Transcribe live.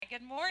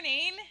Good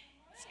morning.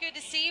 It's good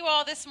to see you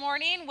all this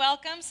morning.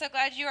 Welcome. So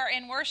glad you are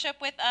in worship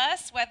with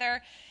us,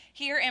 whether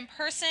here in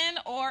person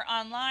or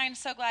online.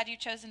 So glad you've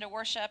chosen to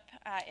worship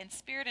in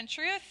spirit and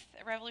truth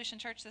at Revolution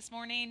Church this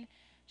morning.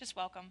 Just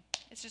welcome.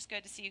 It's just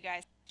good to see you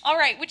guys. All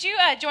right, would you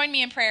join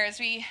me in prayer as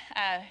we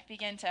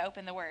begin to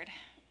open the Word?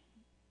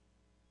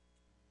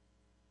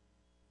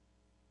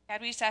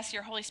 God, we just ask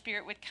your Holy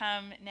Spirit would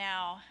come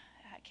now,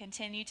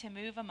 continue to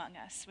move among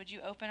us. Would you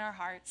open our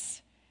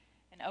hearts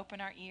and open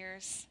our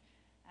ears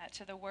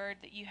to the word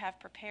that you have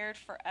prepared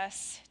for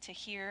us to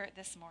hear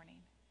this morning.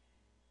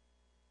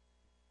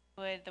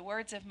 Would the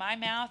words of my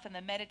mouth and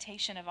the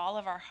meditation of all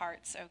of our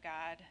hearts, O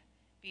God,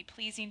 be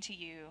pleasing to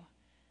you,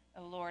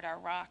 O Lord, our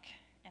rock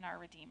and our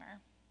Redeemer.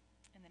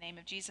 In the name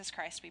of Jesus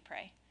Christ we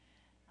pray.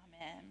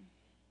 Amen.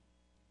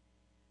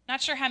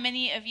 Not sure how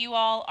many of you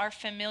all are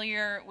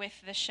familiar with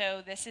the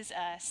show This Is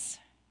Us.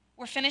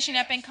 We're finishing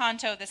up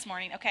Encanto this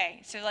morning.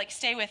 Okay, so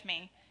stay with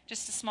me.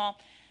 Just a small...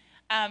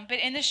 But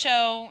in the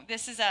show,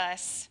 This Is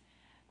Us,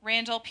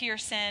 Randall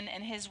Pearson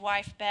and his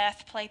wife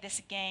Beth play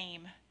this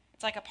game.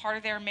 It's like a part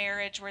of their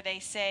marriage where they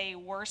say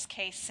worst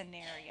case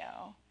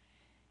scenario.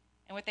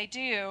 And what they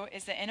do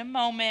is that in a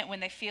moment when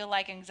they feel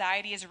like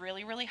anxiety is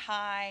really, really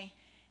high,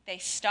 they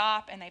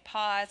stop and they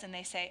pause and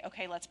they say,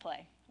 okay, let's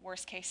play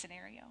worst case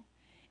scenario.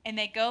 And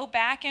they go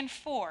back and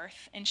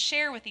forth and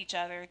share with each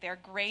other their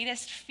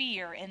greatest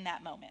fear in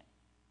that moment.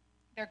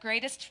 Their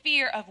greatest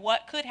fear of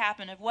what could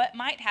happen, of what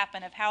might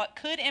happen, of how it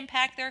could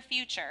impact their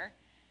future.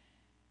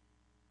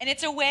 And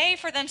it's a way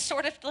for them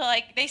sort of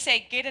they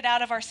say, get it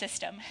out of our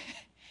system.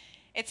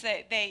 It's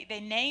that they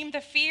name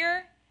the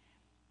fear,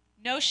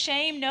 no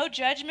shame, no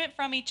judgment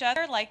from each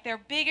other, like their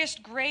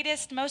biggest,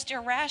 greatest, most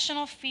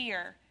irrational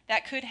fear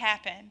that could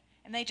happen.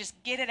 And they just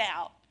get it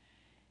out.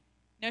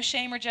 No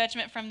shame or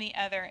judgment from the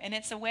other. And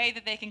it's a way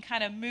that they can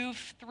kind of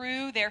move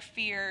through their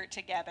fear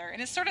together.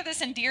 And it's sort of this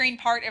endearing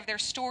part of their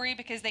story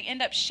because they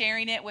end up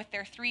sharing it with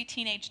their 3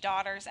 teenage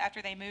daughters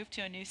after they move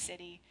to a new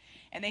city.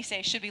 And they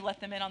say, should we let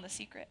them in on the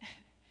secret?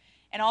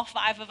 And all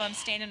 5 of them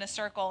stand in a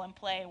circle and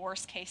play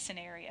worst case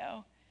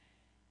scenario.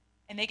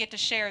 And they get to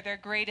share their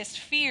greatest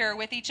fear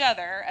with each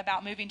other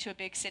about moving to a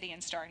big city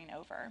and starting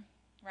over.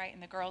 Right?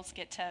 And the girls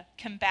get to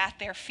combat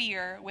their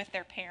fear with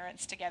their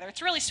parents together.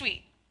 It's really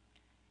sweet.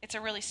 It's a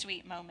really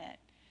sweet moment.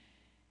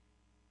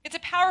 It's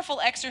a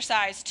powerful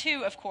exercise,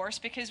 too, of course,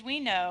 because we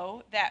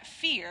know that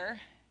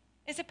fear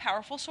is a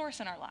powerful source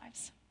in our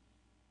lives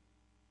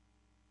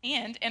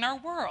and in our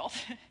world.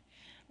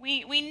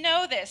 We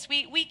know this.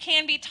 We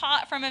can be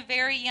taught from a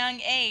very young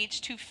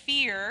age to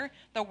fear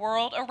the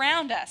world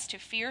around us, to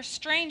fear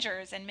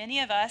strangers, and many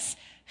of us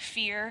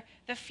fear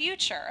the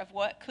future of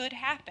what could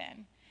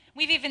happen.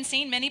 We've even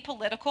seen many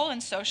political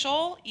and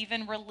social,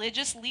 even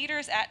religious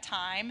leaders at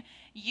times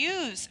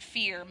use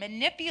fear,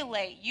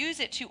 manipulate, use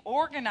it to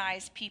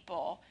organize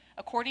people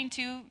according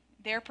to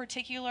their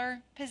particular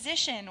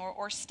position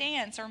or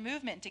stance or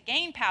movement to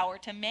gain power,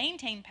 to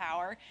maintain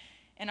power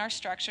in our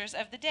structures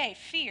of the day.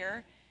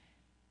 Fear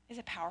is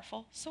a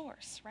powerful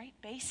source, right?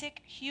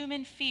 Basic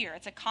human fear.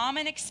 It's a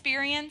common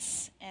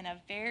experience and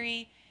a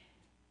very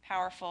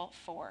powerful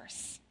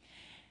force.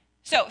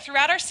 So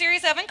throughout our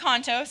series of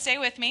Encanto, stay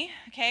with me,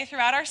 okay?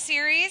 Throughout our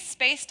series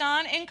based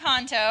on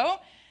Encanto,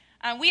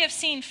 we have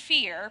seen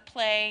fear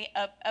play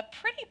a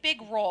pretty big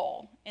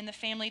role in the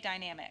family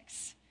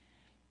dynamics.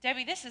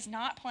 Debbie, this is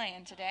not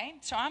playing today,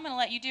 so I'm going to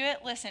let you do it.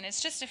 Listen,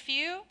 it's just a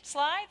few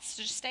slides,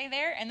 so just stay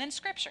there, and then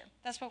scripture.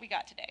 That's what we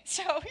got today.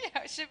 So,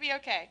 it should be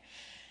okay.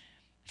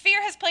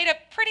 Fear has played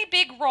a pretty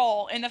big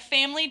role in the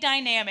family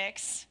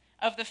dynamics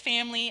of the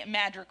family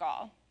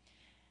madrigal.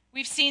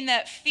 We've seen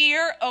that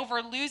fear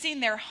over losing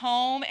their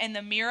home and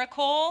the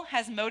miracle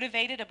has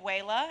motivated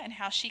Abuela and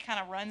how she kind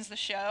of runs the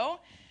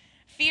show.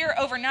 Fear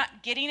over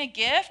not getting a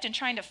gift and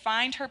trying to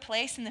find her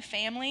place in the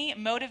family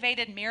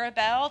motivated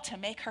Mirabel to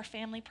make her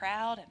family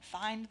proud and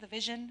find the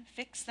vision,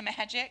 fix the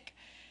magic,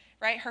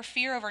 right? Her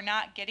fear over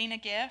not getting a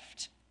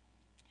gift.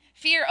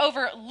 Fear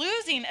over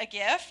losing a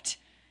gift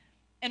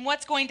and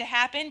what's going to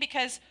happen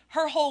because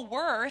her whole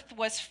worth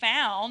was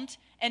found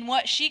in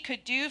what she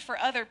could do for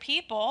other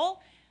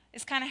people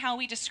is kind of how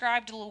we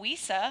described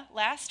Louisa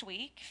last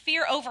week.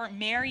 Fear over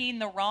marrying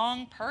the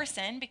wrong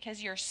person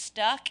because you're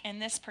stuck in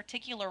this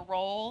particular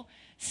role,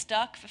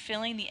 stuck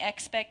fulfilling the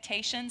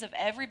expectations of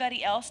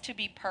everybody else to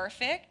be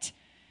perfect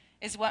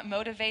is what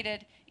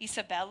motivated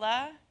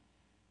Isabella.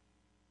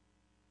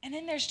 And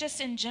then there's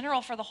just in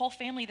general for the whole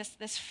family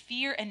this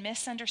fear and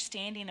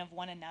misunderstanding of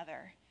one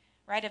another,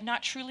 right? Of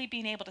not truly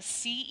being able to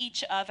see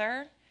each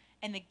other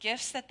and the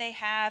gifts that they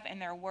have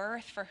and their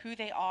worth for who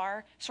they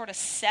are, sort of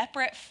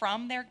separate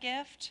from their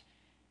gift,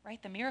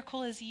 right? The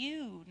miracle is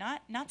you,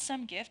 not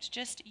some gift,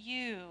 just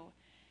you.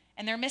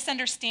 And their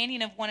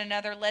misunderstanding of one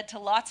another led to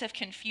lots of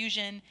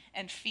confusion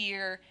and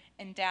fear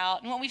and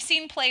doubt. And what we've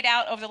seen played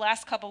out over the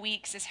last couple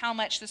weeks is how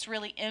much this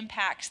really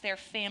impacts their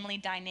family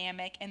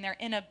dynamic and their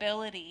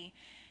inability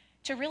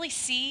to really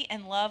see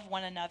and love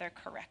one another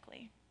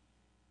correctly.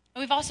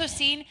 We've also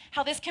seen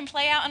how this can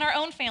play out in our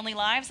own family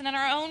lives and in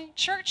our own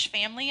church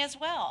family as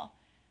well.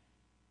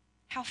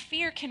 how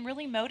fear can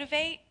really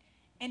motivate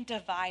and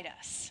divide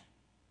us.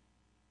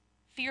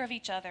 Fear of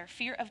each other,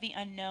 fear of the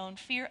unknown,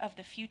 fear of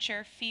the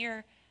future,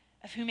 fear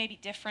of who may be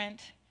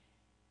different,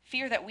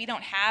 fear that we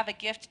don't have a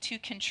gift to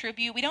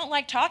contribute. We don't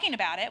like talking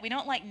about it. We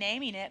don't like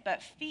naming it,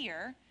 but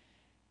fear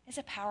is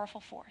a powerful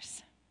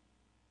force.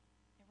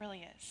 It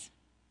really is.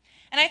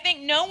 And I think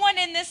no one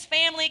in this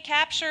family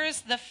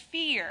captures the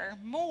fear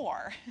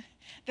more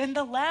than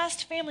the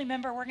last family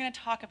member we're going to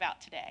talk about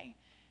today,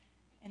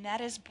 and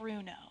that is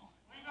Bruno.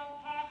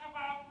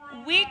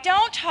 We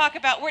don't talk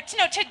about,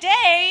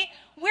 today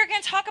we're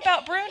going to talk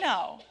about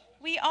Bruno.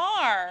 We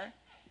are.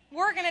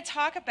 We're going to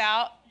talk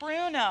about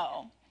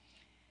Bruno.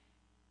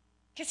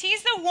 Because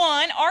he's the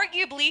one,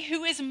 arguably,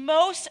 who is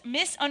most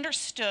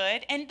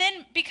misunderstood, and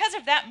then because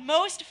of that,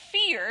 most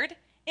feared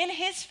in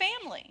his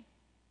family.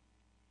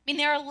 I mean,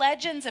 there are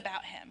legends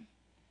about him.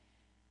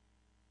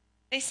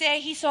 They say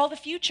he saw the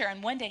future,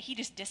 and one day he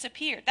just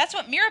disappeared. That's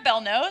what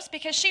Mirabel knows,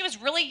 because she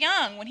was really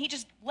young when he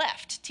just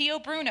left, Tio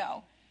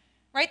Bruno.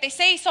 Right? They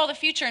say he saw the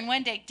future and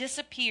one day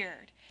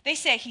disappeared. They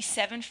say he's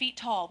 7 feet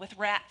tall with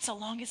rats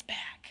along his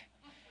back.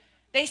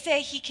 They say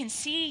he can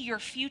see your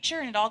future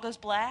and it all goes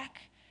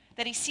black.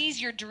 That he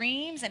sees your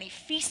dreams and he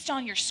feasts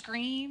on your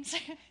screams.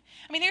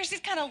 I mean, there's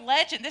this kind of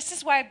legend. This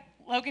is why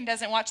Logan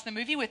doesn't watch the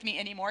movie with me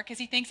anymore, because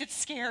he thinks it's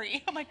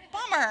scary. I'm like,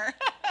 bummer.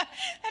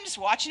 I'm just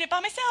watching it by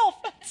myself.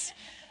 It's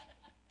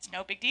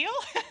no big deal.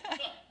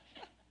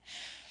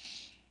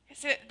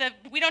 So the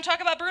We Don't Talk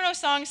About Bruno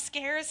song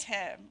scares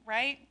him,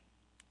 right?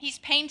 He's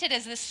painted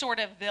as this sort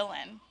of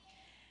villain.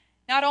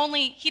 Not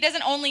only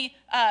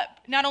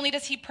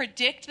does he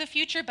predict the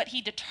future, but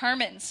he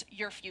determines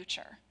your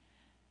future.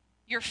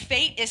 Your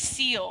fate is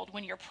sealed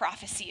when your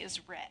prophecy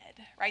is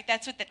read, right?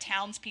 That's what the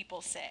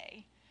townspeople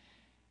say.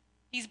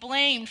 He's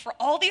blamed for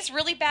all these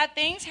really bad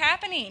things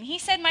happening. He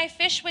said my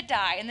fish would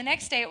die, and the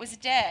next day it was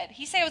dead.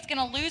 He said I was going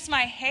to lose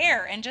my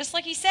hair, and just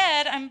like he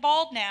said, I'm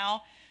bald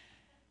now.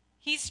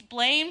 He's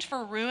blamed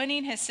for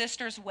ruining his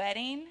sister's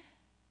wedding,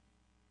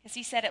 because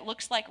he said it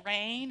looks like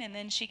rain, and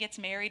then she gets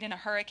married in a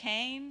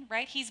hurricane,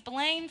 right? He's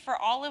blamed for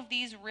all of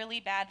these really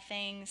bad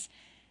things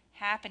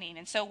happening.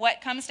 And so what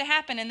comes to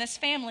happen in this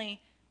family,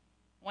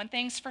 one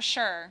thing's for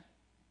sure,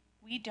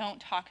 we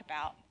don't talk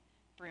about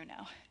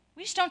Bruno.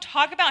 We just don't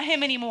talk about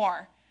him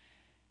anymore,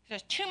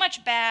 because too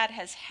much bad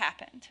has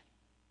happened.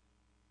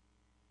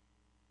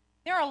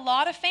 There are a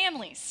lot of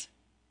families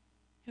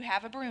who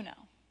have a Bruno,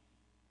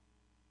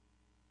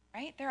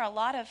 right? There are a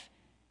lot of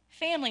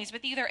families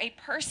with either a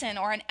person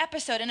or an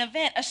episode, an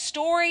event, a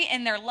story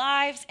in their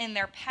lives, in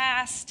their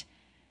past,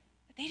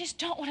 that they just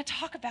don't want to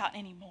talk about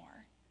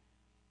anymore.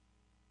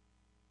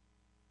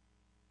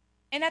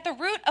 And at the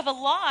root of a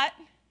lot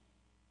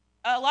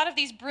of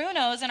these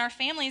Brunos in our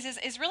families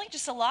is really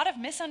just a lot of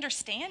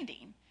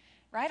misunderstanding,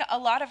 right? A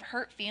lot of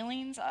hurt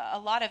feelings, a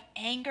lot of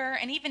anger,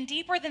 and even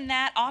deeper than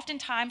that,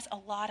 oftentimes a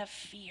lot of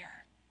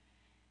fear.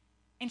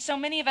 And so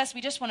many of us, we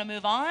just want to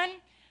move on.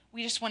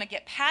 We just want to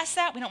get past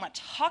that. We don't want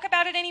to talk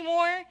about it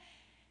anymore.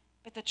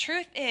 But the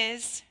truth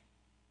is,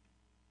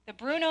 the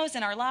Brunos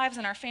in our lives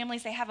and our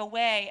families, they have a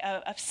way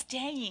of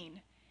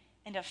staying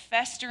and of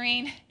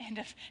festering and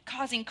of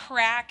causing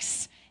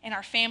cracks in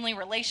our family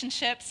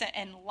relationships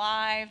and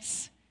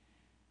lives.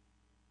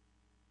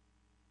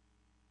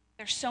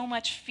 There's so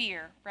much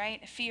fear,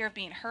 right? Fear of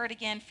being hurt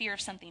again, fear of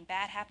something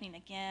bad happening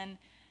again.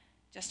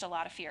 Just a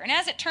lot of fear. And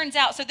as it turns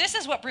out, so this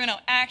is what Bruno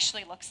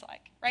actually looks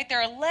like, right?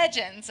 There are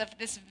legends of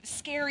this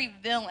scary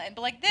villain,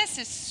 but like this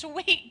is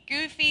sweet,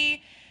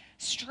 goofy,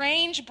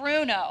 strange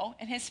Bruno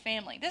and his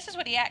family. This is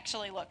what he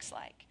actually looks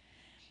like.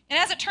 And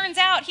as it turns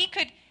out,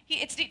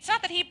 it's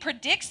not that he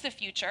predicts the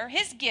future.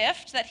 His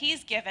gift that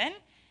he's given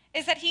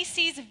is that he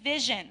sees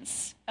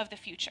visions of the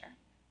future.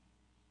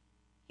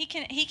 He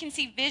can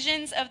see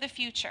visions of the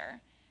future.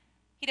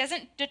 He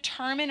doesn't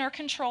determine or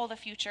control the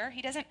future.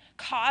 He doesn't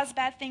cause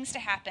bad things to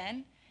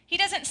happen. He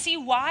doesn't see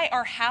why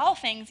or how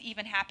things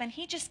even happen.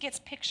 He just gets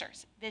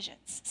pictures,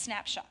 visions,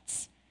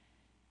 snapshots.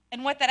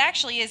 And what that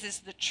actually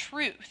is the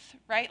truth,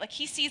 right? Like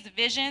he sees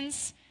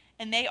visions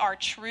and they are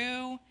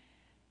true.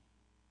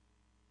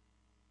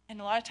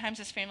 And a lot of times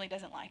his family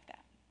doesn't like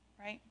that,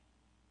 right?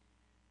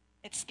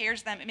 It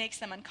scares them. It makes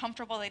them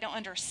uncomfortable. They don't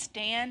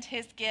understand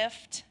his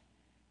gift.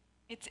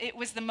 It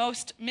was the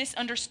most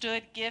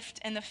misunderstood gift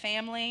in the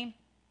family.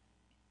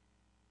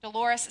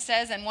 Dolores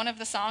says in one of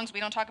the songs, We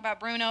Don't Talk About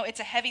Bruno,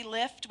 it's a heavy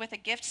lift with a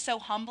gift so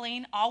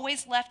humbling,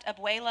 always left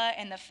Abuela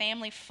and the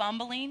family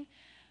fumbling,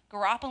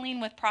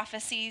 grappling with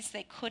prophecies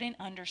they couldn't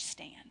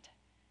understand.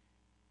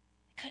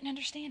 They couldn't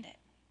understand it.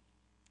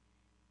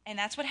 And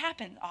that's what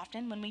happens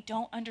often when we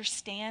don't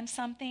understand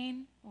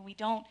something, when we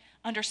don't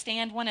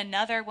understand one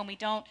another, when we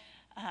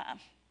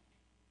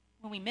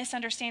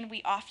misunderstand,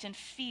 we often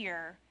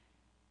fear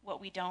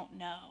what we don't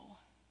know,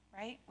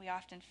 right? We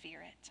often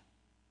fear it.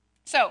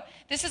 So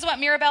this is what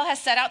Mirabel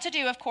has set out to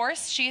do, of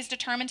course. She is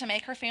determined to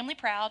make her family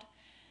proud,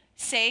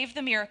 save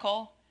the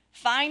miracle,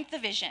 find the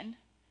vision.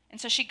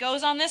 And so she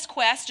goes on this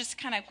quest, just to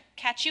kind of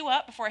catch you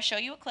up before I show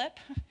you a clip.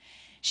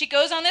 She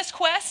goes on this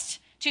quest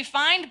to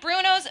find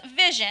Bruno's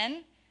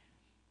vision,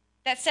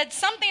 that said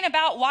something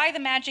about why the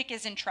magic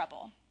is in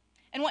trouble.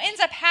 And what ends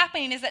up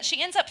happening is that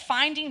she ends up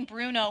finding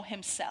Bruno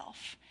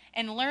himself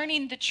and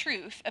learning the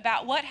truth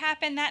about what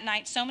happened that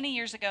night so many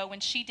years ago when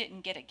she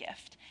didn't get a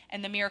gift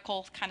and the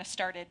miracle kind of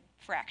started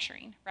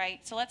fracturing, right?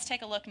 So let's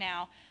take a look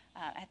now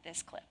at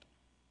this clip.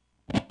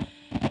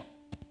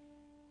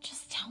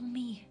 Just tell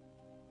me.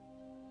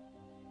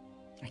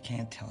 I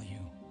can't tell you.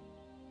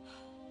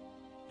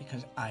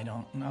 Because I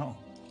don't know.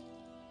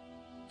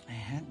 I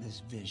had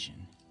this vision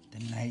the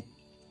night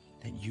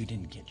that you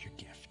didn't get your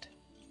gift.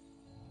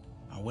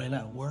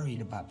 Abuela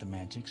worried about the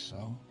magic,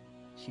 so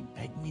she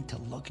begged me to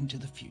look into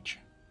the future,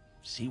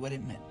 see what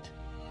it meant.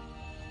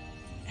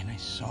 And I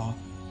saw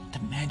the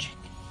magic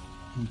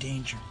in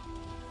danger.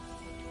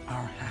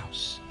 Our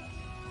house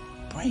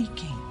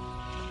breaking.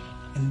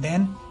 And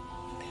then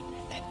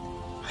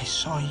I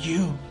saw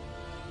you.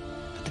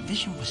 But the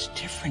vision was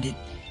different. It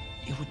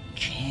would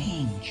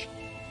change.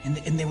 And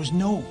there was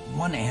no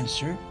one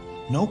answer,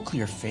 no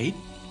clear fate.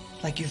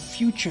 Like your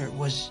future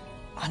was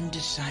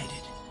undecided.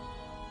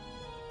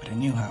 But I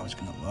knew how it was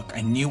going to look.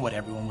 I knew what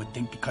everyone would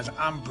think because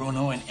I'm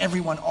Bruno and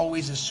everyone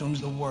always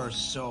assumes the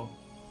worst. So...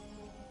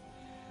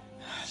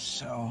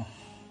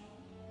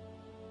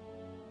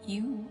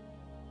 You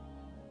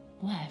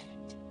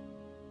left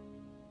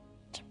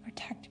to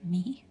protect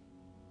me?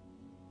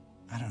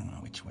 I don't know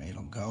which way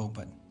it'll go,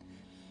 but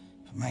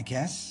my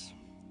guess,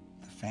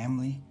 the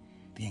family,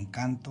 the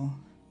encanto,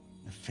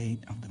 the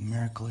fate of the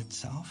miracle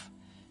itself,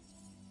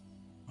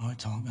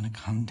 it's all gonna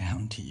come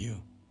down to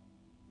you.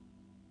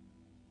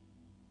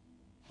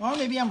 Or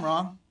maybe I'm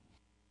wrong.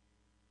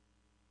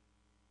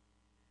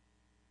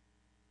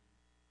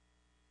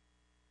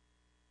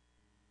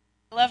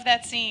 I love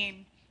that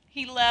scene.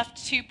 He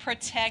left to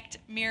protect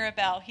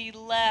Mirabel. He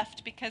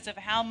left because of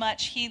how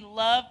much he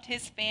loved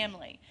his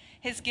family.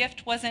 His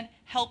gift wasn't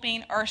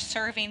helping or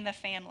serving the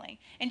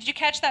family. And did you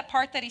catch that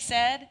part that he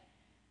said?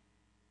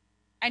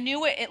 I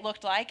knew what it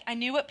looked like. I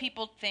knew what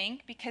people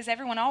think because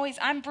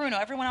I'm Bruno,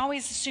 everyone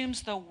always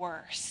assumes the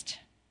worst.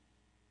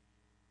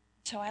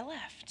 So I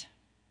left.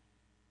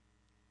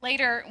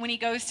 Later, when he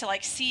goes to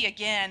see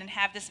again and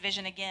have this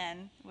vision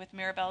again with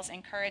Mirabel's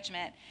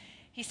encouragement,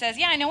 he says,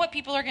 yeah, I know what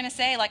people are going to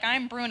say.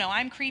 I'm Bruno,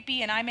 I'm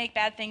creepy, and I make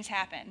bad things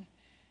happen.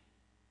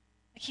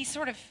 He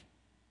sort of,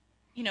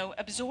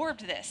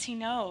 absorbed this. He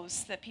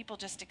knows that people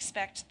just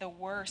expect the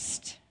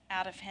worst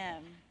out of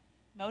him,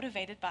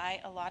 motivated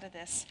by a lot of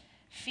this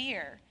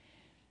fear.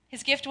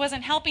 His gift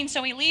wasn't helping,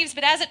 so he leaves.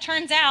 But as it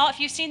turns out, if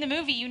you've seen the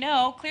movie,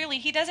 clearly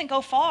he doesn't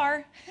go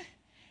far.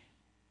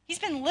 He's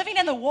been living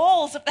in the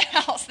walls of the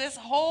house this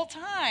whole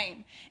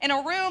time, in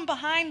a room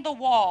behind the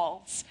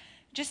walls,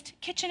 just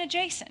kitchen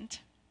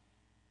adjacent.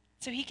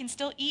 So he can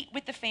still eat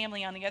with the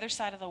family on the other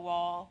side of the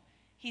wall.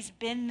 He's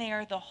been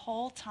there the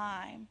whole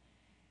time.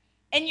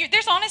 And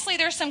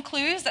there's some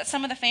clues that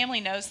some of the family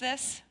knows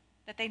this,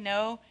 that they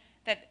know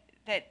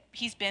that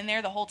he's been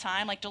there the whole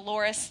time. Like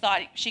Dolores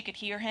thought she could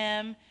hear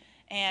him.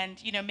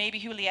 And, maybe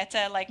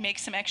Julieta,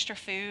 makes some extra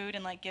food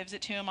and, gives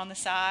it to him on the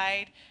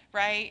side,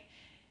 right?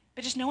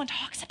 But just no one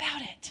talks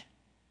about it.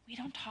 We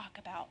don't talk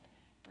about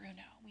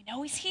Bruno. We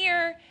know he's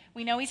here.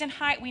 We know he's in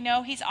hiding. We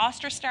know he's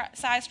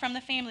ostracized from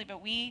the family,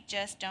 but we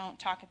just don't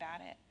talk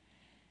about it.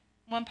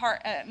 One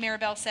part,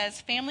 Mirabel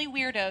says, family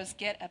weirdos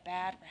get a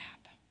bad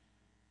rap.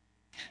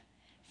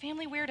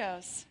 Family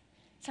weirdos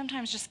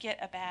sometimes just get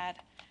a bad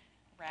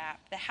rap.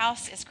 The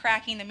house is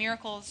cracking. The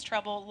miracle is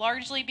trouble,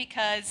 largely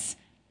because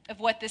of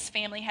what this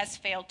family has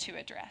failed to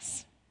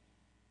address.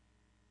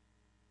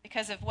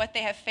 Because of what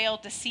they have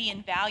failed to see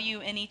and value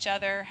in each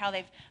other, how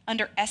they've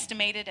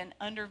underestimated and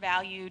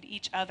undervalued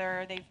each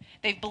other.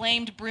 They've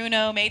blamed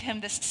Bruno, made him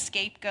this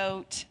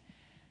scapegoat.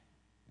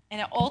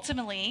 And it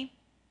ultimately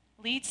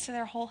leads to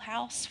their whole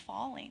house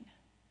falling.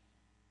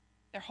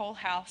 Their whole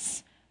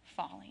house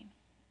falling.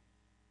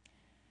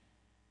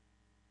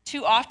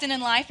 Too often in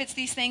life, it's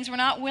these things we're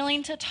not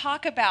willing to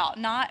talk about,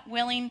 not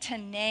willing to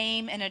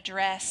name and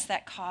address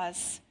that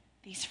cause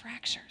these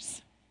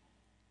fractures.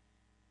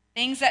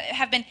 Things that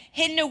have been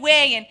hidden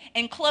away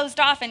and closed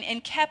off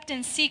and kept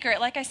in secret.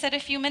 Like I said a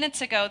few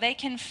minutes ago, they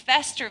can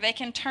fester. They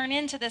can turn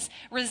into this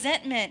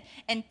resentment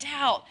and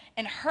doubt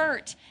and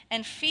hurt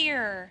and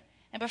fear.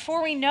 And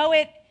before we know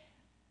it,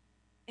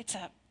 it's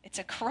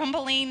a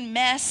crumbling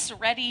mess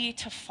ready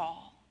to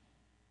fall.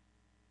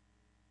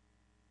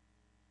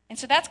 And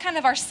so that's kind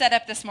of our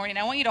setup this morning.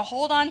 I want you to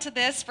hold on to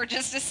this for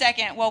just a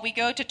second while we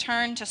go to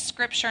turn to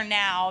Scripture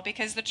now,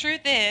 because the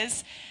truth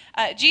is,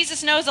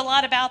 Jesus knows a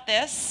lot about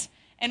this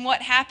and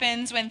what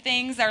happens when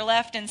things are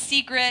left in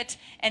secret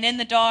and in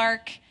the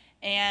dark,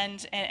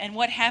 and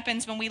what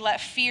happens when we let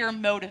fear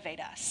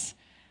motivate us.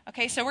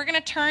 Okay, so we're going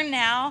to turn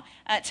now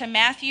to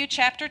Matthew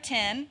chapter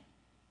 10.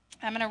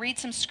 I'm going to read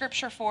some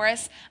Scripture for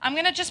us. I'm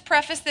going to just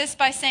preface this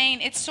by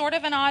saying it's sort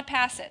of an odd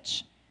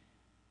passage.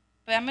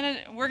 But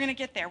we're gonna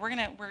get there. We're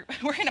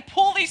gonna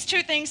pull these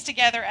two things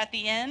together at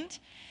the end,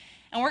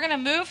 and we're gonna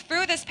move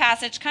through this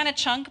passage kind of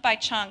chunk by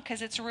chunk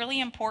because it's really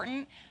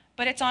important.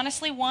 But it's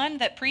honestly one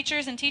that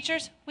preachers and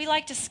teachers, we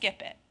like to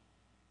skip it.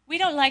 We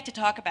don't like to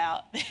talk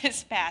about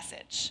this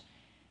passage.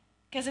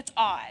 because it's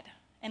odd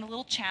and a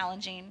little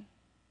challenging.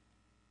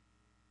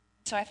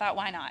 So I thought,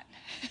 why not?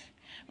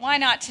 Why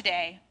not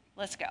today?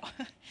 Let's go.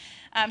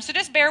 So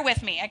just bear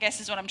with me, I guess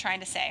is what I'm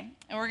trying to say.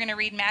 And we're going to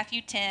read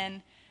Matthew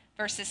 10,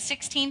 verses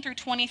 16 through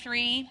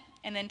 23,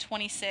 and then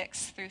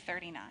 26 through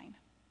 39.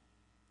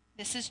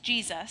 This is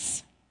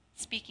Jesus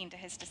speaking to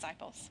his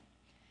disciples.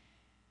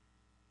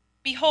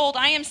 Behold,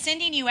 I am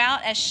sending you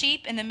out as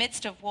sheep in the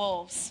midst of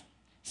wolves.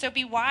 So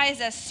be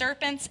wise as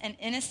serpents and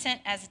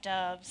innocent as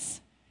doves.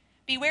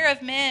 Beware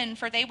of men,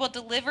 for they will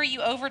deliver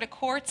you over to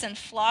courts and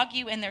flog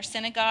you in their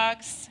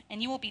synagogues,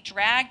 and you will be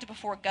dragged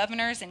before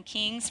governors and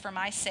kings for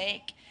my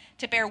sake,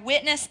 to bear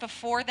witness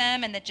before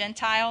them and the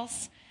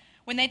Gentiles.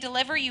 When they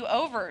deliver you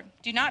over,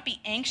 do not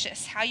be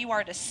anxious how you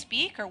are to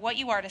speak or what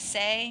you are to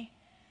say,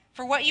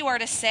 for what you are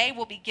to say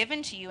will be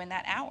given to you in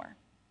that hour.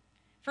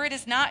 For it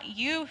is not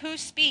you who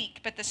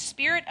speak, but the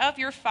Spirit of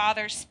your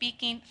Father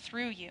speaking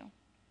through you.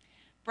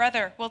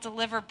 Brother will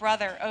deliver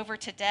brother over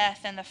to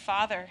death, and the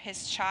father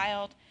his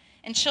child.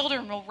 And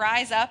children will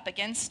rise up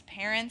against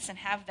parents and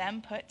have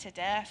them put to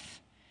death.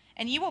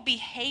 And you will be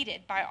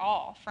hated by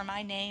all for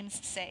my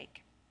name's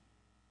sake.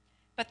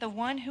 But the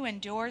one who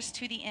endures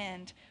to the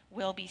end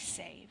will be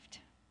saved.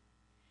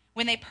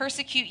 When they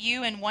persecute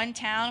you in one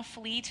town,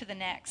 flee to the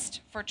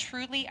next. For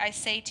truly I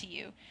say to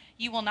you,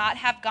 you will not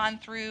have gone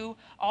through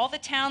all the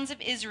towns of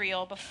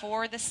Israel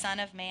before the Son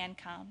of Man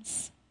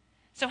comes.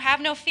 So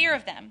have no fear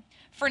of them.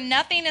 For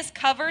nothing is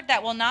covered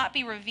that will not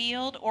be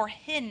revealed, or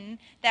hidden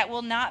that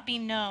will not be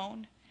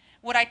known.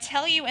 What I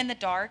tell you in the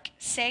dark,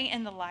 say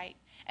in the light,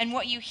 and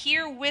what you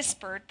hear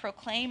whispered,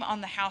 proclaim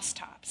on the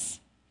housetops.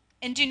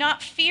 And do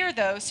not fear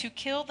those who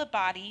kill the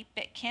body,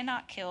 but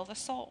cannot kill the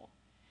soul.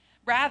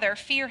 Rather,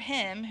 fear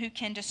him who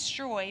can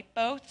destroy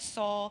both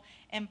soul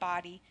and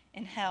body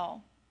in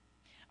hell.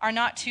 Are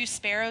not 2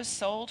 sparrows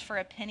sold for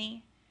a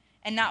penny,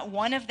 and not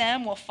one of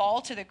them will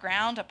fall to the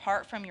ground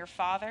apart from your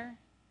Father?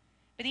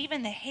 But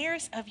even the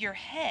hairs of your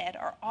head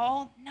are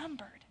all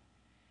numbered.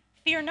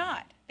 Fear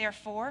not,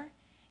 therefore,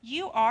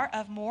 you are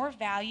of more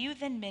value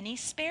than many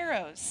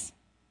sparrows.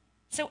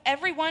 So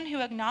everyone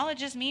who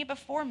acknowledges me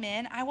before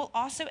men, I will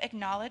also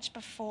acknowledge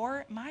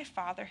before my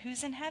Father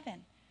who's in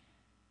heaven.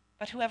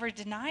 But whoever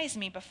denies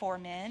me before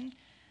men,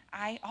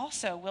 I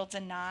also will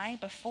deny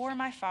before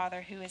my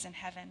Father who is in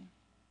heaven.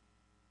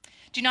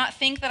 Do not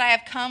think that I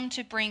have come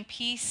to bring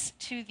peace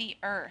to the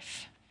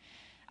earth.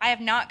 I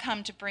have not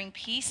come to bring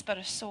peace, but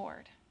a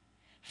sword.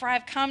 For I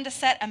have come to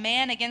set a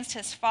man against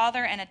his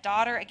father, and a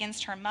daughter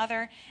against her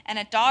mother, and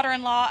a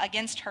daughter-in-law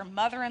against her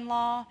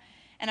mother-in-law.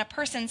 And a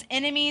person's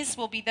enemies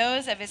will be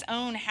those of his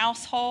own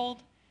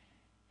household.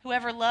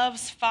 Whoever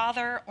loves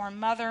father or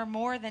mother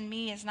more than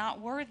me is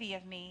not worthy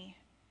of me.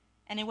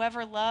 And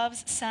whoever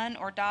loves son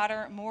or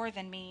daughter more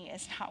than me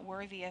is not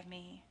worthy of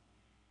me.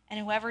 And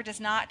whoever does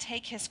not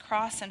take his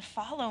cross and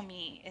follow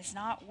me is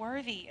not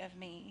worthy of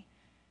me.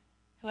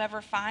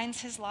 Whoever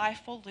finds his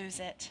life will lose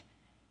it,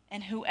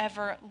 and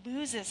whoever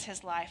loses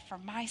his life for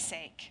my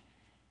sake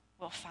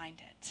will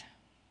find it.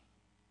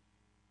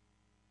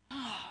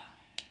 Oh,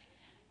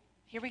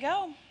 here we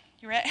go.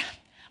 You ready?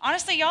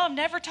 Honestly, y'all have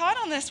never taught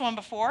on this one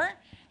before.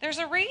 There's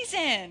a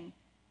reason,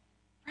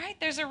 right?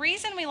 There's a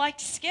reason we like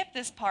to skip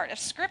this part of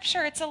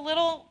Scripture. It's a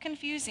little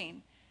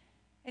confusing.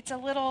 It's a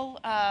little,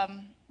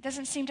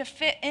 doesn't seem to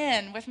fit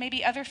in with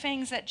maybe other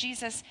things that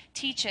Jesus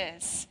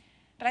teaches.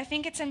 But I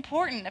think it's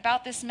important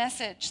about this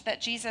message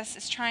that Jesus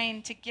is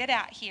trying to get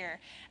at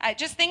here.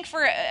 Just think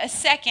for a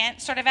second,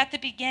 sort of at the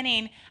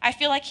beginning, I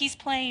feel like he's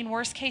playing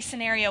worst case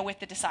scenario with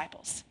the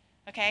disciples,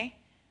 okay?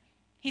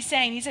 He's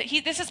saying,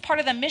 this is part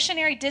of the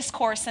missionary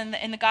discourse in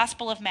the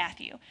Gospel of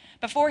Matthew.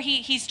 Before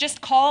he's just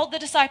called the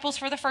disciples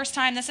for the first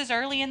time. This is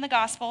early in the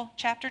Gospel,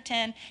 chapter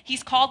 10.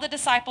 He's called the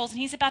disciples, and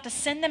he's about to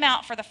send them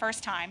out for the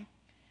first time.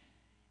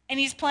 And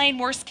he's playing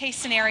worst case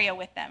scenario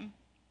with them.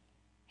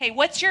 Hey,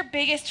 what's your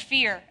biggest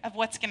fear of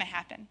what's going to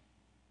happen?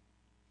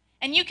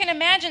 And you can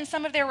imagine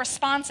some of their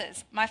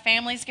responses. My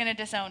family's going to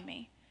disown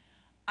me.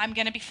 I'm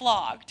going to be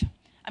flogged.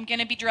 I'm going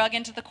to be dragged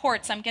into the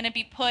courts. I'm going to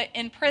be put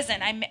in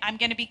prison. I'm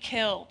going to be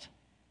killed.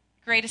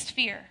 Greatest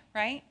fear,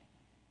 right?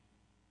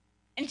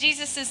 And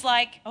Jesus is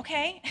like,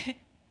 okay,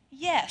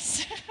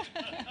 yes.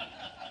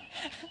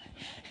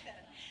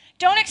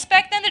 Don't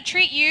expect them to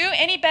treat you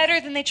any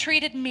better than they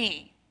treated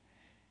me.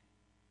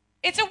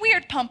 It's a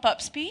weird pump-up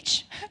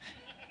speech.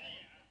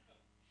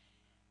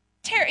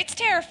 It's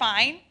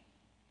terrifying.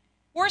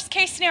 Worst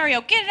case scenario,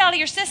 get it out of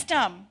your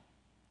system.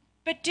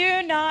 But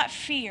do not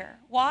fear.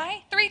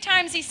 Why? 3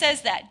 times he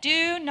says that.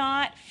 Do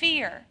not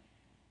fear.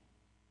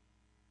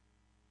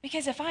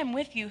 Because if I'm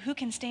with you, who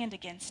can stand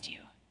against you?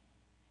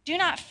 Do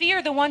not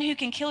fear the one who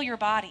can kill your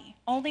body,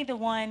 only the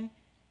one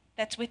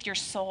that's with your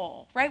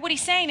soul. Right? What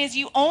he's saying is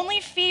you only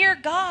fear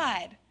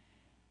God.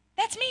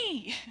 That's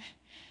me.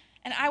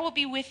 And I will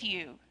be with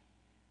you.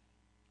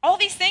 All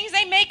these things,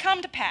 they may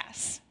come to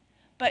pass.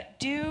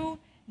 But do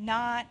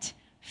not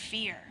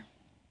fear.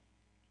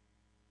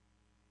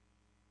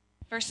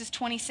 Verses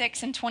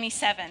 26 and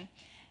 27.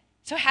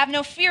 So have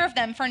no fear of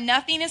them, for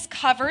nothing is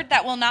covered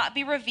that will not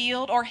be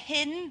revealed, or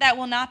hidden that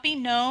will not be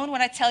known.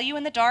 What I tell you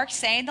in the dark,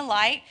 say in the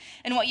light,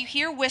 and what you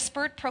hear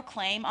whispered,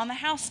 proclaim on the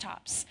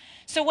housetops.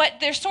 So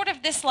there's sort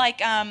of this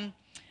like,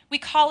 we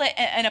call it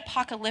an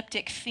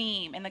apocalyptic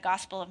theme in the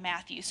Gospel of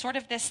Matthew, sort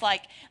of this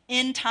like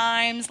end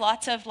times,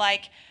 lots of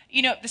like,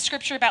 the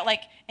scripture about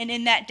like, and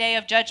in that day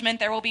of judgment,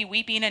 there will be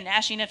weeping and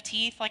gnashing of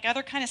teeth, like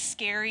other kind of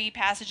scary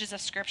passages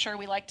of scripture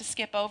we like to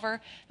skip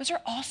over. Those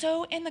are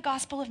also in the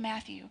Gospel of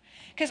Matthew,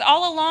 because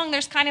all along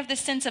there's kind of this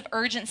sense of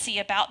urgency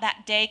about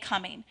that day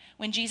coming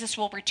when Jesus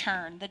will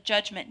return, the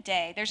judgment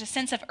day. There's a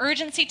sense of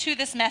urgency to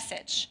this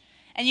message.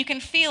 And you can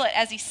feel it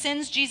as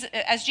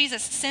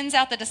Jesus sends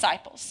out the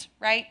disciples,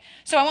 right?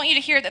 So I want you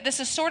to hear that this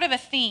is sort of a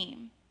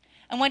theme.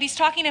 And what he's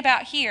talking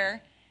about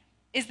here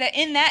is that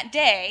in that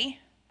day,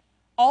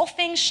 all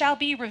things shall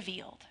be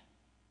revealed.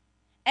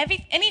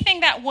 Anything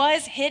that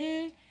was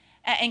hidden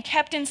and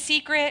kept in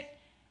secret,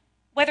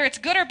 whether it's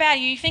good or bad,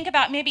 you think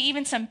about maybe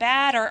even some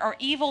bad or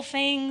evil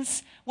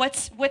things,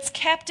 what's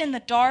kept in the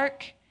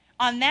dark,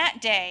 on that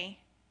day,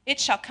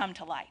 it shall come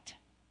to light.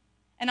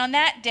 And on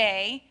that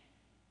day,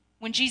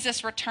 when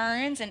Jesus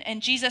returns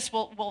and Jesus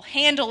will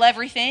handle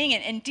everything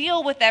and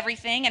deal with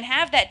everything and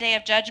have that day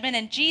of judgment,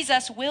 and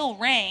Jesus will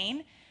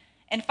reign.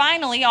 And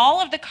finally, all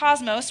of the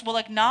cosmos will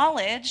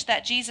acknowledge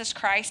that Jesus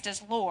Christ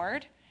is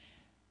Lord,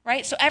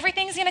 right? So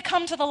everything's going to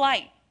come to the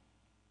light.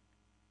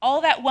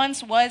 All that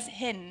once was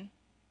hidden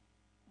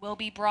will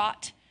be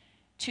brought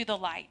to the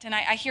light. And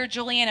I hear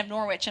Julian of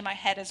Norwich in my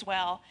head as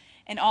well.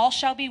 And all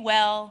shall be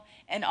well,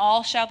 and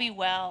all shall be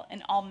well,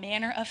 and all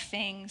manner of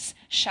things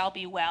shall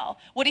be well.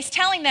 What he's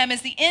telling them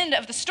is the end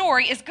of the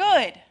story is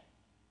good.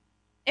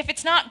 If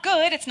it's not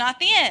good, it's not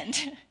the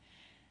end.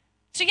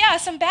 So yeah,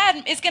 some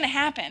bad is going to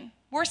happen.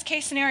 Worst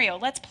case scenario,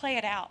 let's play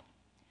it out.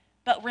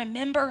 But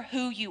remember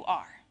who you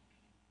are.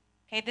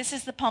 Okay, this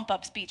is the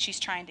pump-up speech he's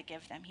trying to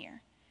give them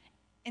here.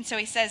 And so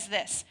he says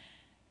this,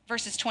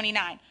 verses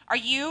 29.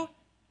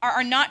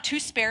 Are not 2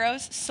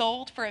 sparrows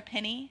sold for a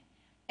penny?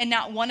 And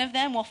not one of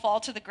them will fall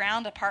to the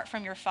ground apart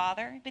from your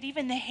Father. But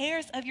even the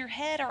hairs of your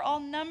head are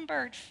all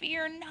numbered.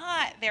 Fear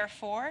not,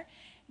 therefore.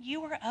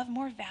 You are of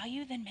more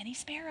value than many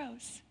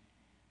sparrows.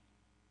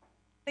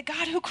 The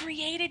God who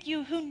created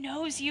you, who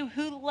knows you,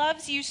 who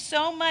loves you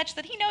so much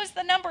that he knows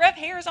the number of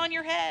hairs on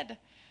your head.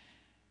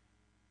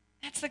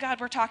 That's the God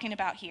we're talking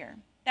about here.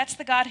 That's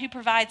the God who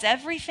provides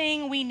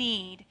everything we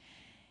need.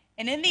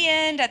 And in the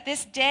end, at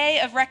this day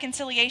of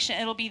reconciliation,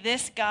 it'll be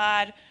this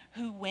God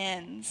who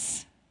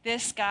wins.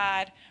 This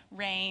God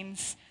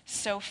reigns,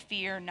 so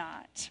fear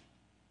not.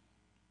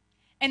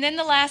 And then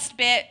the last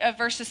bit of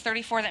verses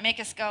 34 that make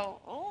us go,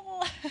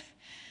 oh.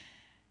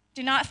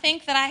 Do not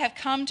think that I have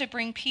come to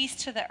bring peace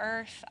to the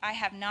earth. I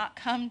have not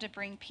come to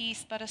bring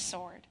peace, but a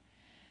sword.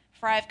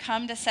 For I have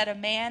come to set a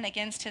man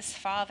against his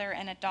father,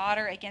 and a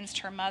daughter against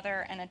her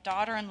mother, and a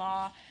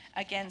daughter-in-law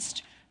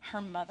against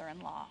her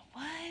mother-in-law.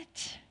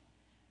 What?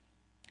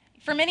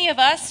 For many of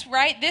us,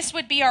 right, this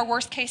would be our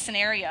worst case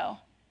scenario.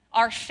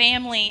 Our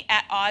family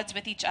at odds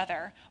with each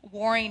other,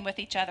 warring with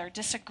each other,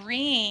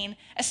 disagreeing,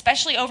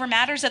 especially over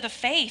matters of the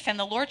faith and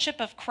the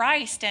lordship of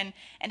Christ and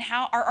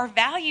how our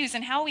values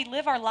and how we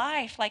live our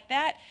life like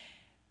that.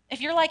 If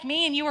you're like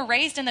me and you were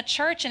raised in the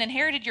church and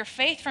inherited your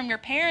faith from your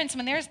parents,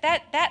 there's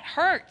that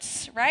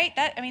hurts, right?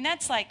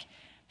 That's like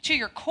to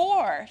your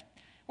core.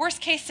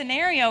 Worst case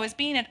scenario is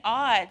being at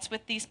odds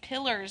with these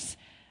pillars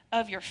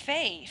of your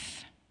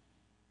faith.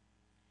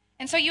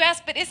 And so you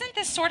ask, but isn't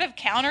this sort of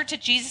counter to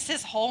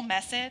Jesus' whole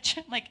message?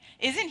 Like,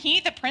 isn't he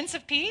the Prince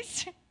of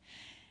Peace?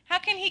 How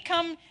can he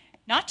come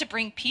not to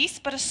bring peace,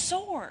 but a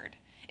sword?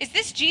 Is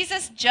this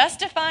Jesus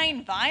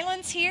justifying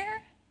violence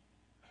here?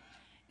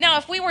 Now,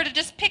 if we were to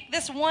just pick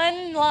this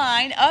one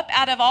line up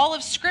out of all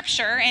of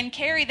Scripture and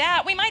carry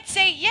that, we might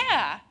say,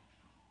 yeah.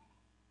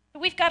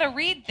 But we've got to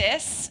read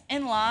this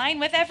in line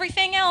with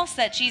everything else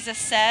that Jesus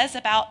says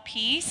about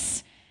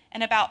peace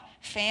and about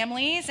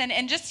families.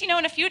 And just, in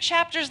a few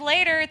chapters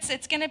later,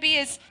 it's going to be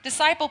his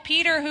disciple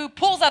Peter who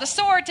pulls out a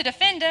sword to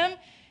defend him.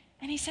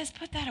 And he says,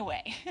 put that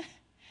away.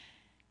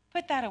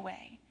 Put that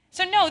away.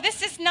 So no,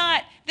 this is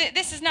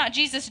not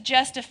Jesus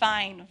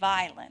justifying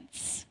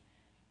violence.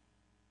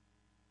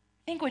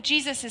 I think what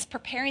Jesus is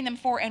preparing them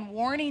for and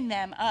warning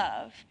them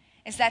of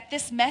is that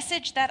this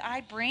message that I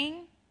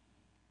bring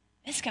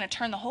is going to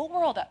turn the whole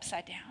world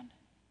upside down.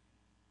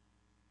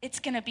 It's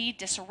going to be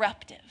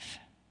disruptive.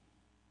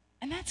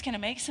 And that's going to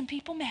make some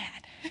people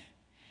mad.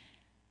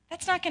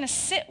 That's not going to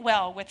sit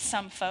well with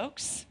some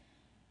folks.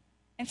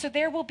 And so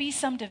there will be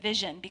some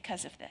division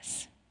because of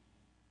this.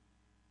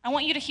 I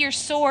want you to hear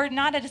sword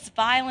not as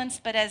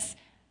violence, but as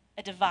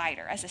a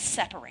divider, as a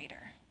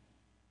separator.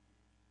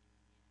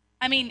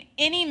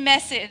 Any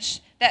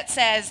message that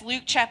says,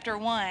 Luke chapter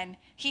 1,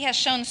 he has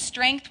shown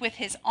strength with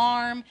his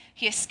arm.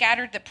 He has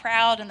scattered the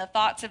proud in the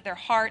thoughts of their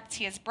hearts.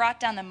 He has brought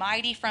down the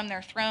mighty from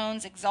their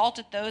thrones,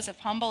 exalted those of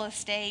humble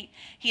estate.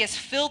 He has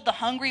filled the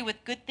hungry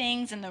with good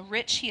things, and the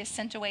rich he has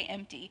sent away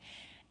empty.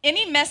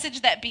 Any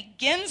message that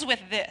begins with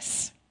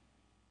this,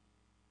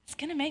 it's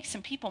going to make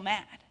some people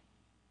mad.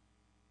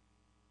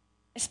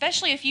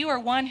 especially if you are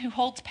one who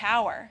holds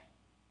power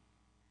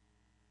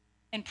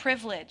and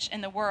privilege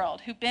in the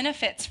world, who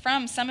benefits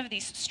from some of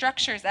these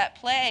structures at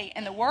play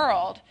in the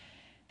world.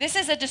 This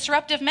is a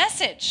disruptive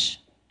message,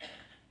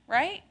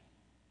 right?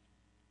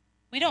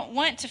 We don't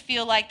want to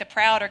feel like the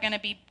proud are going to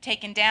be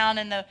taken down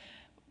and the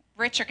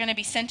rich are going to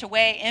be sent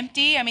away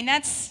empty. I mean,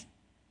 that's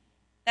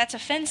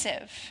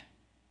offensive.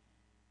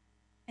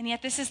 And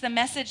yet this is the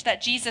message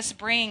that Jesus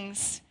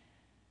brings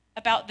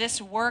about this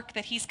work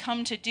that he's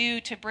come to do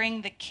to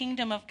bring the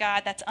kingdom of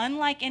God that's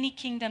unlike any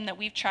kingdom that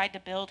we've tried to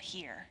build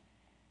here.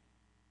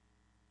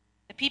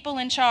 The people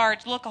in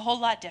charge look a whole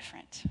lot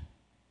different,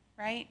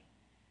 right?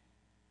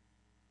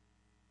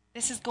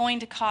 This is going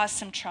to cause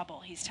some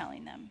trouble, he's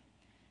telling them.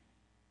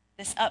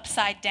 This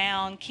upside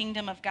down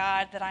kingdom of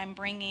God that I'm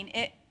bringing,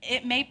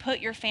 it may put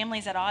your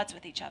families at odds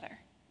with each other.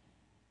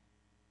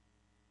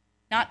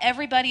 Not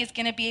everybody is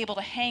going to be able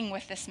to hang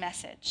with this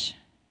message.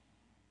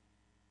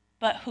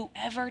 But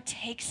whoever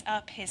takes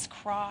up his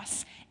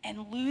cross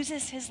and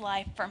loses his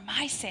life for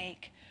my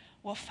sake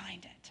will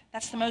find it.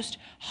 That's the most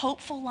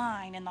hopeful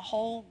line in the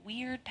whole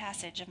weird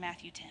passage of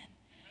Matthew 10.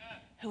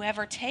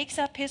 Whoever takes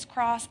up his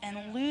cross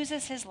and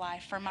loses his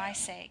life for my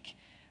sake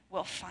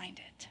will find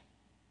it.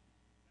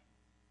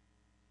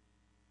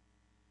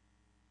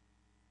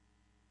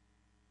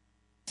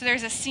 So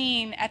there's a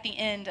scene at the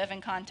end of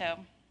Encanto,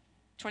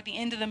 toward the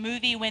end of the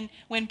movie,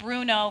 when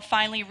Bruno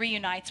finally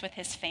reunites with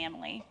his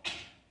family.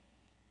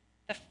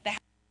 The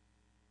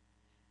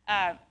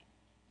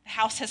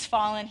house has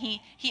fallen.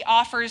 He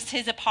offers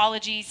his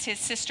apologies. His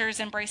sisters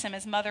embrace him.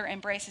 His mother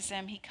embraces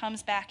him. He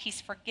comes back.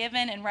 He's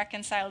forgiven and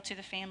reconciled to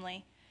the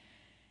family.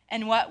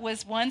 And what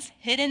was once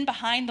hidden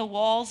behind the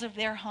walls of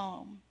their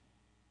home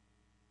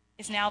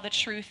is now the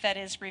truth that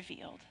is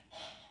revealed.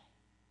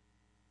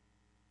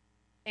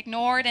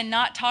 Ignored and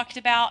not talked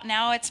about,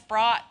 now it's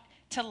brought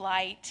to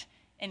light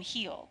and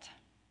healed.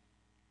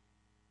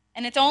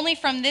 And it's only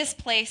from this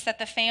place that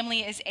the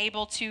family is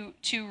able to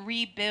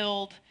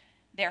rebuild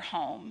their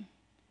home,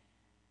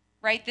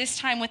 right? This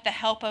time with the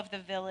help of the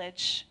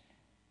village.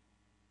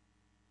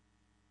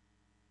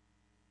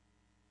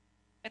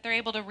 But they're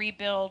able to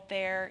rebuild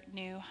their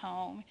new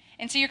home.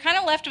 And so you're kind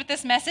of left with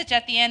this message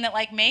at the end that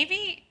like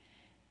maybe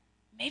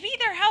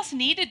their house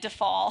needed to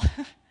fall.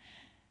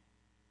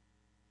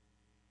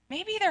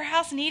 Maybe their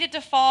house needed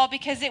to fall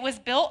because it was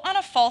built on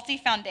a faulty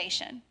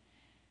foundation.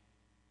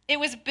 It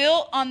was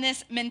built on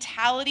this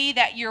mentality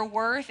that your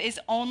worth is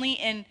only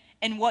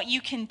in what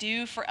you can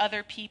do for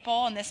other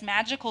people and this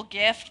magical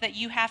gift that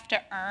you have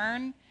to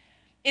earn.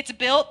 It's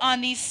built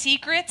on these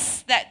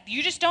secrets that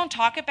you just don't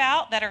talk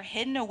about that are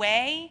hidden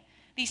away.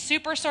 These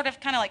super sort of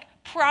kind of like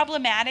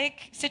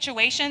problematic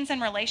situations and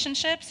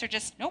relationships are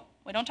just, nope,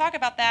 we don't talk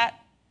about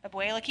that.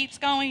 Abuela keeps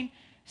going,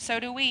 so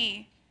do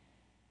we.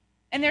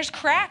 And there's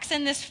cracks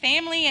in this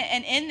family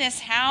and in this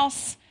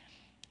house.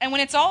 And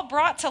when it's all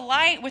brought to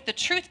light with the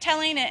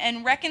truth-telling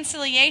and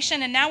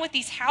reconciliation, and now with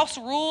these house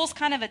rules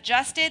kind of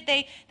adjusted,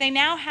 they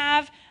now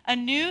have a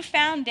new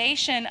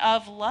foundation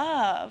of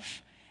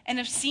love and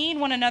of seeing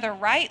one another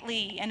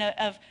rightly and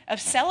of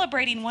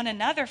celebrating one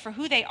another for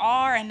who they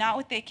are and not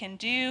what they can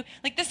do.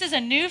 Like this is a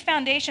new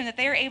foundation that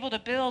they are able to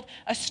build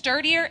a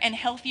sturdier and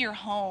healthier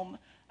home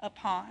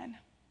upon.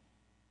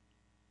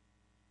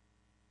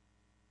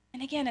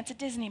 And again, it's a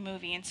Disney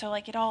movie, and so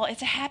like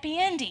it's a happy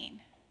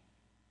ending.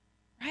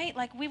 Right?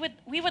 Like we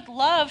would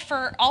love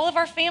for all of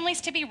our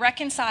families to be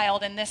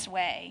reconciled in this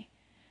way.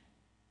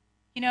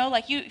 You know,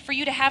 like for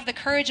you to have the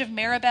courage of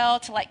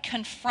Maribel to like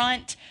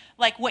confront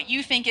like what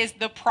you think is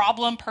the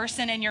problem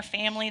person in your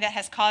family that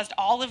has caused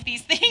all of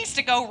these things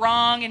to go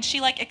wrong, and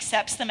she like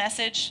accepts the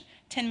message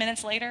 10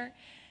 minutes later.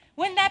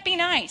 Wouldn't that be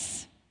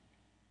nice?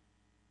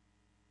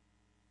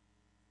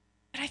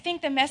 But I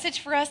think the message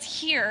for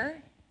us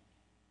here,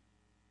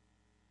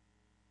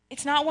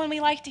 it's not one we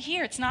like to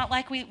hear. It's not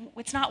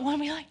one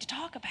we like to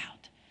talk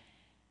about.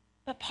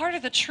 But part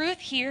of the truth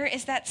here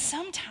is that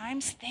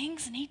sometimes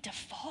things need to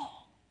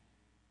fall.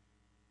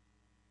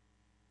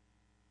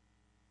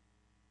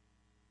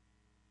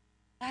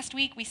 Last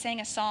week we sang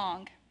a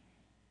song.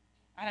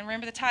 I don't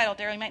remember the title.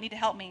 Daryl, you might need to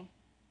help me.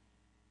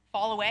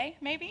 Fall Away,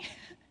 maybe?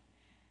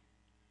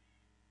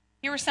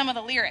 Here were some of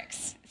the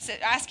lyrics. It's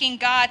asking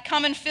God,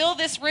 come and fill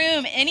this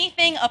room.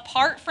 Anything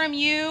apart from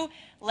you,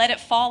 let it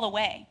fall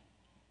away.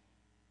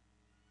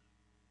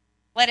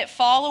 Let it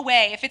fall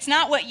away. If it's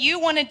not what you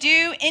want to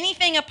do,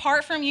 anything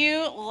apart from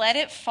you, let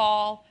it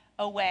fall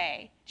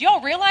away. Do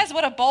y'all realize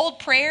what a bold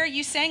prayer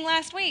you sang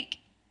last week?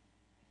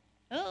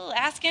 Oh,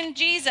 asking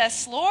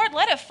Jesus, Lord,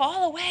 let it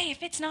fall away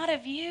if it's not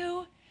of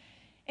you.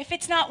 If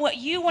it's not what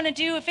you want to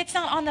do, if it's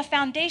not on the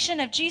foundation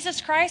of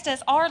Jesus Christ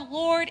as our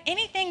Lord,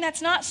 anything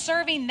that's not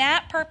serving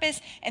that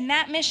purpose and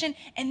that mission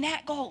and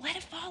that goal, let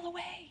it fall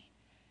away.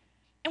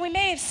 And we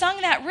may have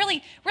sung that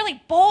really, really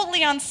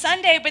boldly on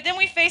Sunday, but then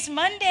we face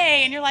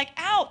Monday and you're like,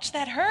 ouch,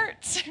 that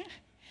hurts.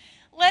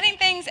 Letting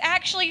things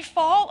actually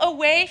fall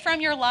away from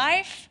your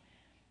life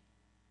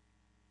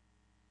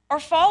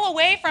or fall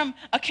away from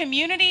a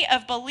community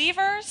of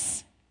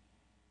believers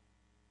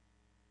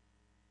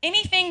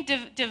anything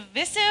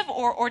divisive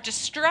or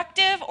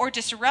destructive or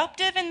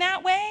disruptive in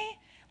that way.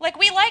 Like,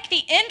 we like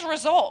the end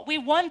result. We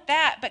want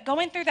that. But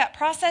going through that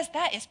process,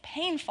 that is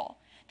painful.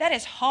 That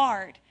is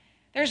hard.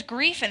 There's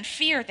grief and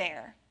fear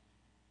there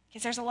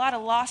because there's a lot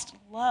of lost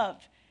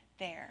love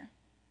there.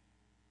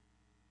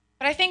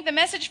 But I think the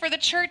message for the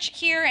church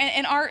here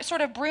in our sort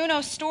of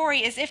Bruno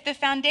story is, if the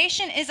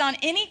foundation is on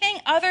anything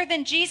other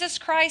than Jesus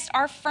Christ,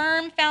 our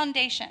firm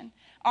foundation,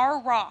 our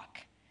rock,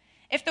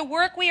 if the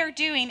work we are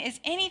doing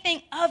is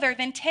anything other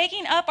than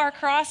taking up our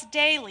cross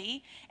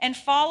daily and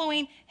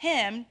following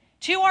him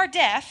to our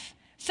death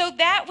so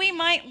that we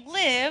might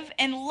live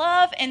and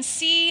love and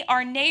see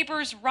our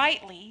neighbors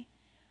rightly,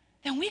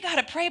 then we got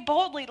to pray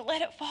boldly to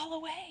let it fall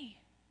away.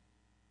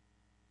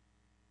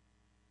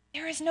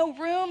 There is no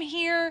room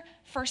here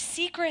for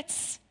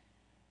secrets.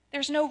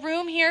 There's no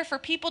room here for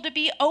people to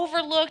be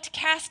overlooked,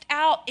 cast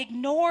out,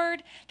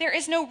 ignored. There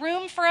is no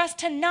room for us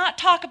to not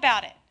talk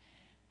about it,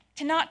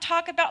 to not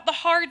talk about the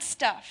hard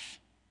stuff.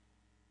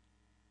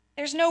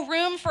 There's no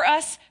room for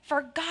us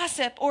for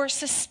gossip or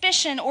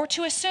suspicion or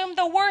to assume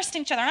the worst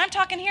in each other. And I'm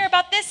talking here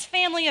about this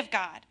family of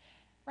God,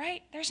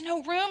 right? There's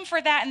no room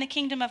for that in the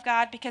kingdom of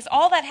God, because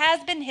all that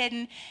has been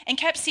hidden and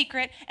kept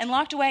secret and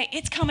locked away,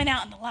 it's coming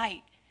out in the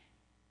light.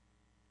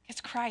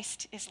 Because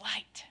Christ is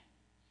light.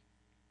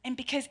 And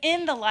because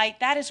in the light,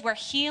 that is where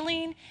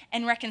healing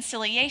and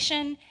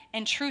reconciliation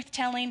and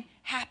truth-telling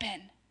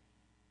happen.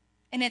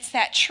 And it's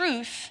that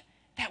truth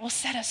that will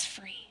set us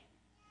free.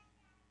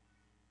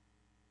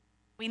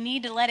 We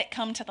need to let it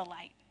come to the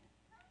light,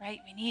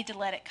 right? We need to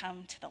let it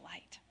come to the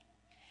light.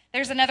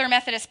 There's another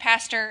Methodist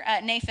pastor,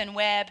 Nathan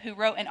Webb, who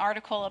wrote an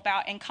article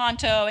about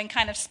Encanto and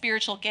kind of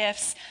spiritual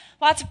gifts.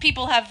 Lots of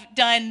people have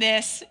done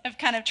this, have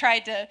kind of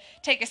tried to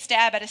take a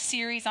stab at a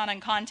series on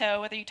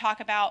Encanto, whether you talk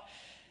about,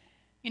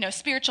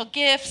 spiritual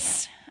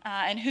gifts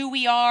and who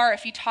we are,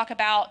 if you talk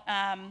about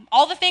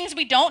all the things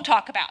we don't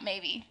talk about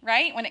maybe,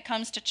 right, when it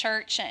comes to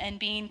church and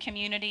being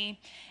community.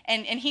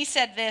 And he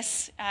said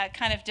this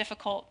kind of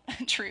difficult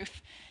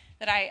truth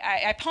that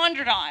I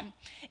pondered on.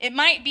 It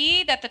might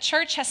be that the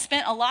church has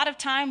spent a lot of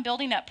time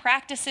building up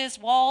practices,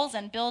 walls,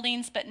 and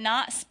buildings, but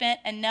not spent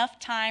enough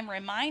time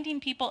reminding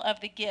people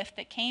of the gift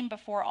that came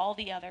before all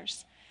the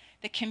others,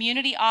 the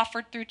community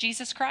offered through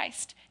Jesus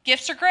Christ.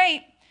 Gifts are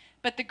great,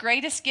 but the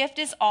greatest gift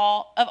of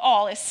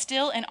all is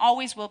still and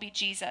always will be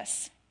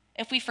Jesus.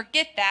 If we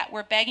forget that,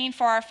 we're begging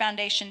for our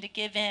foundation to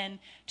give in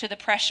to the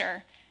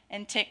pressure.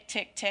 And tick,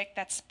 tick, tick,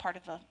 that's part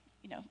of the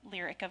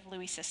lyric of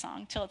Louis'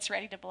 song, till it's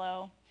ready to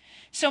blow.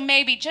 So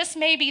maybe, just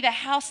maybe, the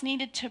house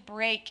needed to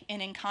break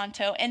in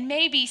Encanto, and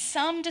maybe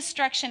some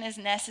destruction is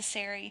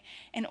necessary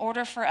in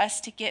order for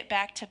us to get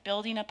back to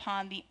building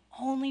upon the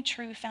only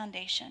true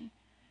foundation,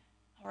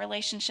 a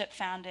relationship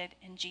founded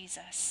in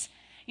Jesus.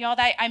 Y'all,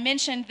 I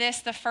mentioned this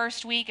the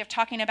first week of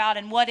talking about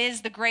and what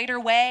is the greater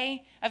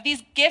way of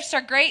these gifts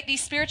are great,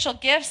 these spiritual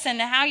gifts,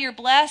 and how you're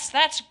blessed,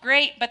 that's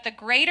great. But the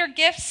greater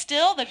gift,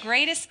 still the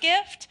greatest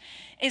gift,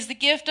 is the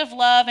gift of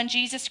love and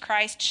Jesus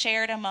Christ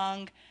shared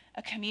among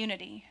a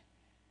community.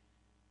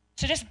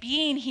 So just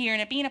being here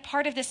and being a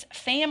part of this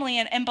family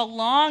and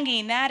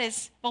belonging, that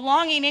is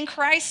belonging in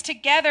Christ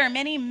together,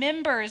 many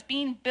members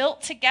being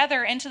built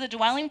together into the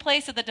dwelling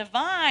place of the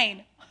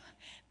divine,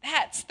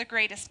 that's the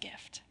greatest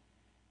gift.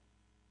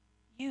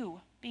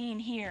 You being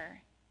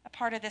here, a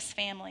part of this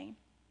family.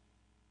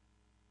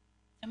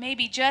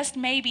 Maybe, just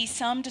maybe,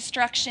 some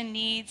destruction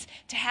needs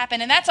to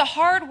happen. And that's a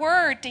hard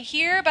word to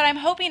hear, but I'm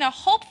hoping a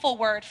hopeful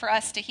word for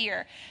us to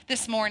hear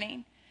this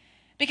morning.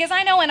 Because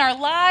I know in our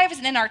lives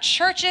and in our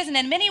churches and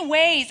in many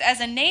ways as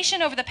a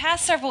nation over the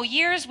past several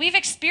years, we've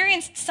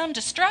experienced some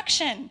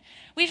destruction.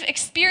 We've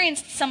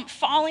experienced some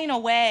falling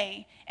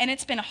away. And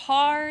it's been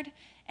hard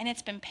and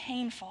it's been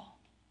painful.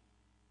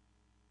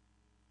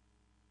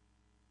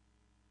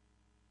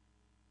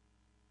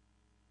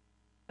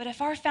 But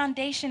if our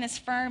foundation is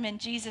firm in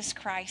Jesus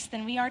Christ,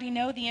 then we already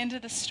know the end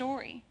of the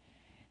story.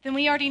 Then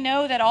we already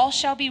know that all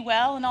shall be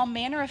well and all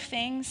manner of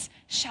things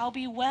shall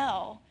be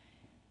well.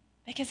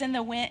 Because in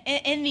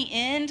the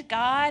end,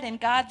 God and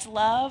God's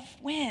love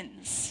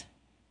wins.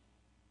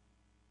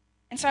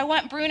 And so I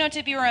want Bruno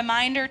to be a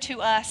reminder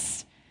to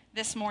us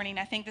this morning,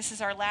 I think this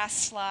is our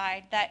last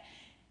slide, that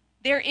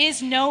there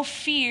is no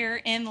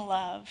fear in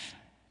love.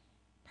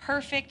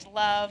 Perfect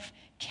love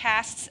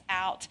casts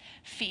out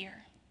fear.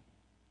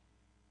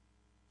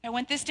 I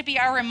want this to be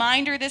our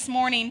reminder this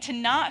morning to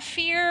not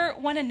fear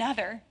one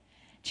another.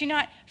 To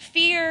not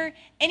fear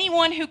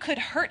anyone who could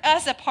hurt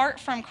us apart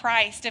from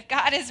Christ. If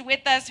God is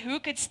with us, who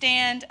could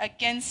stand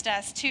against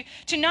us?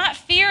 To not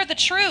fear the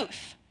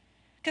truth.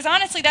 Because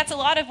honestly, that's a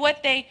lot of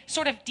what they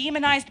sort of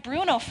demonized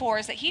Bruno for,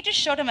 is that he just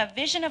showed him a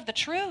vision of the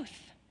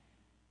truth.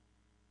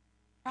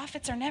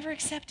 Prophets are never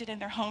accepted in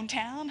their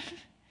hometown.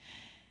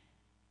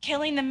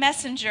 Killing the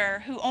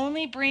messenger who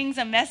only brings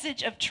a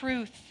message of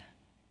truth.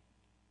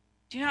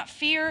 Do not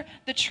fear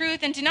the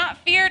truth, and do not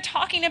fear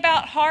talking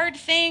about hard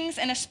things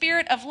in a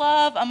spirit of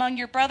love among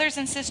your brothers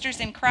and sisters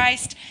in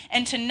Christ,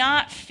 and to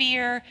not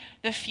fear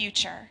the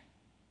future.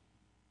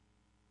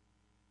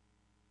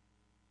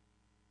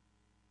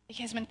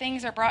 Because when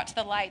things are brought to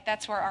the light,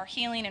 that's where our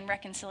healing and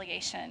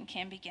reconciliation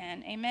can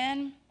begin.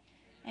 Amen?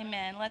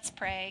 Amen. Let's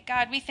pray.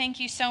 God, we thank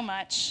you so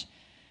much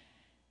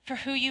for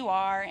who you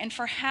are and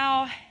for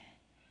how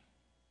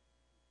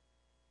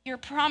your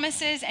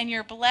promises and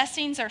your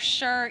blessings are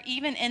sure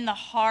even in the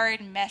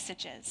hard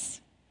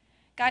messages.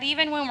 God,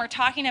 even when we're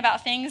talking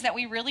about things that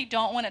we really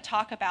don't want to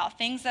talk about,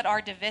 things that are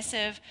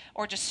divisive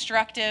or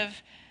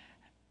destructive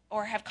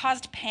or have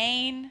caused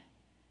pain,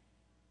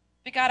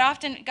 but God,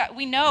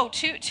 we know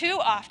too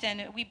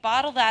often we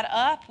bottle that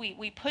up,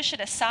 we push it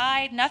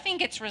aside, nothing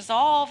gets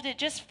resolved, it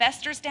just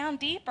festers down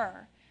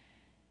deeper.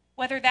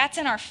 Whether that's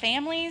in our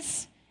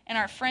families, in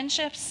our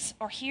friendships,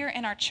 or here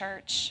in our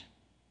church.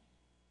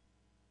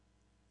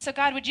 So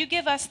God, would you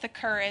give us the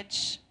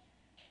courage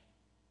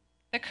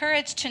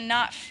to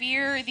not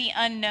fear the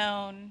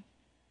unknown,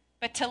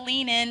 but to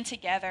lean in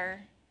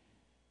together.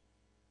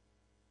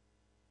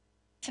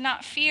 To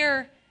not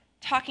fear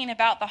talking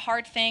about the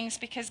hard things,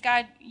 because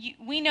God,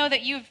 we know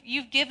that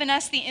you've given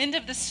us the end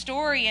of the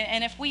story,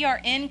 and if we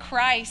are in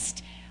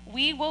Christ,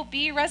 we will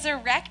be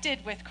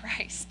resurrected with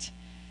Christ.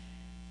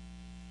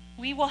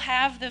 We will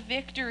have the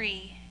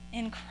victory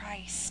in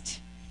Christ.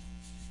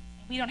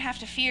 We don't have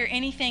to fear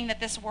anything that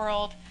this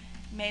world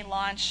may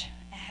launch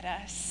at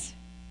us.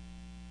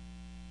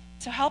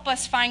 So help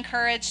us find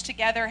courage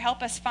together.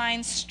 Help us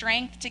find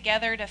strength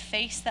together to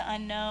face the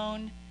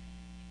unknown.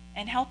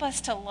 And help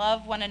us to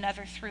love one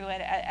another through it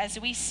as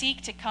we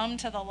seek to come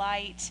to the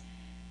light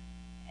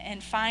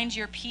and find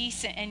your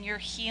peace and your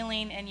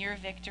healing and your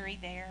victory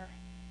there.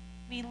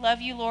 We love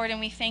you, Lord, and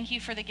we thank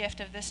you for the gift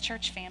of this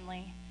church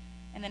family.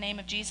 In the name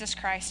of Jesus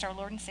Christ, our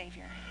Lord and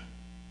Savior.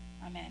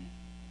 Amen.